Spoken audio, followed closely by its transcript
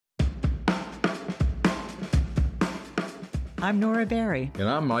I'm Nora Berry. And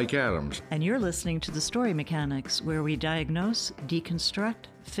I'm Mike Adams. And you're listening to The Story Mechanics, where we diagnose, deconstruct,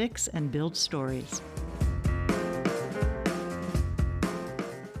 fix, and build stories.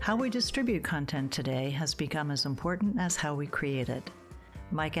 How we distribute content today has become as important as how we create it.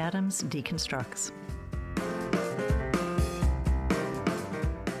 Mike Adams deconstructs.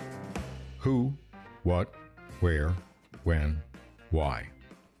 Who, what, where, when, why.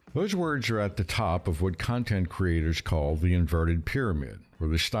 Those words are at the top of what content creators call the inverted pyramid, or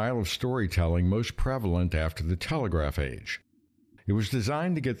the style of storytelling most prevalent after the telegraph age. It was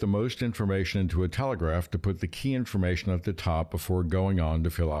designed to get the most information into a telegraph to put the key information at the top before going on to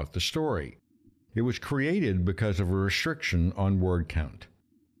fill out the story. It was created because of a restriction on word count.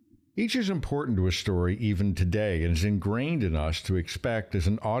 Each is important to a story even today and is ingrained in us to expect as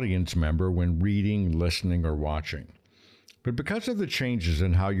an audience member when reading, listening, or watching. But because of the changes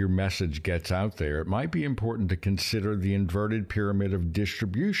in how your message gets out there, it might be important to consider the inverted pyramid of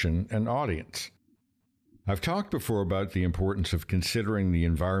distribution and audience. I've talked before about the importance of considering the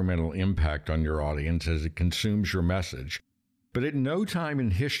environmental impact on your audience as it consumes your message, but at no time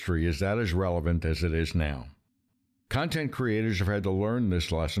in history is that as relevant as it is now. Content creators have had to learn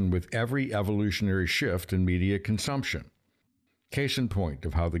this lesson with every evolutionary shift in media consumption. Case in point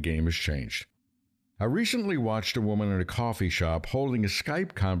of how the game has changed. I recently watched a woman in a coffee shop holding a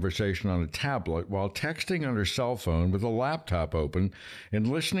Skype conversation on a tablet while texting on her cell phone with a laptop open and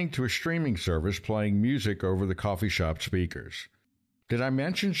listening to a streaming service playing music over the coffee shop speakers. Did I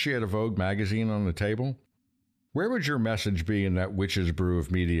mention she had a Vogue magazine on the table? Where would your message be in that witch's brew of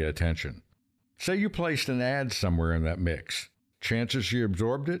media attention? Say you placed an ad somewhere in that mix. Chances she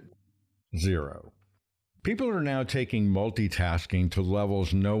absorbed it? 0. People are now taking multitasking to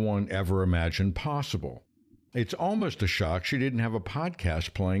levels no one ever imagined possible. It's almost a shock she didn't have a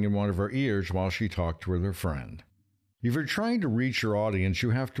podcast playing in one of her ears while she talked with her friend. If you're trying to reach your audience,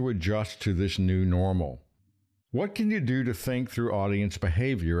 you have to adjust to this new normal. What can you do to think through audience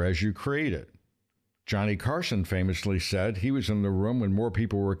behavior as you create it? Johnny Carson famously said he was in the room when more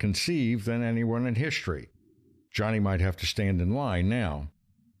people were conceived than anyone in history. Johnny might have to stand in line now.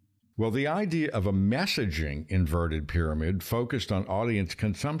 Well, the idea of a messaging inverted pyramid focused on audience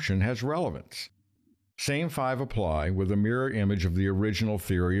consumption has relevance. Same 5 apply with a mirror image of the original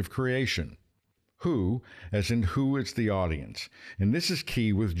theory of creation. Who, as in who is the audience, and this is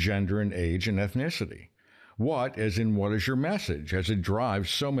key with gender and age and ethnicity. What, as in what is your message, as it drives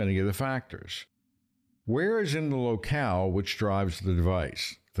so many of the factors. Where is in the locale which drives the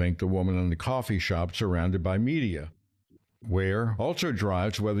device. Think the woman in the coffee shop surrounded by media. Where also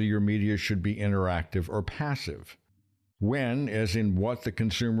drives whether your media should be interactive or passive. When, as in what the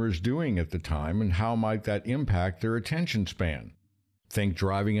consumer is doing at the time and how might that impact their attention span. Think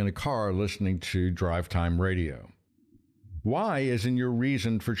driving in a car listening to drive time radio. Why, as in your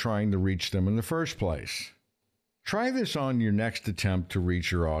reason for trying to reach them in the first place. Try this on your next attempt to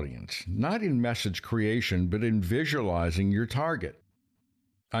reach your audience, not in message creation, but in visualizing your target.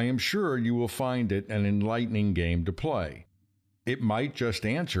 I am sure you will find it an enlightening game to play. It might just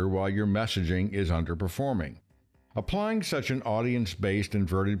answer while your messaging is underperforming. Applying such an audience-based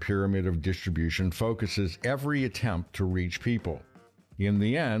inverted pyramid of distribution focuses every attempt to reach people. In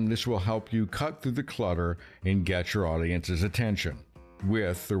the end, this will help you cut through the clutter and get your audience's attention,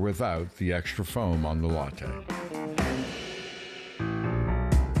 with or without the extra foam on the latte.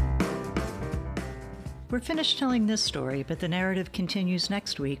 We're finished telling this story, but the narrative continues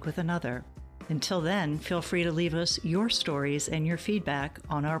next week with another. Until then, feel free to leave us your stories and your feedback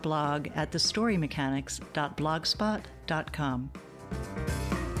on our blog at thestorymechanics.blogspot.com.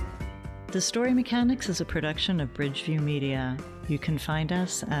 The Story Mechanics is a production of Bridgeview Media. You can find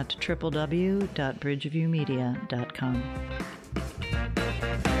us at www.bridgeviewmedia.com.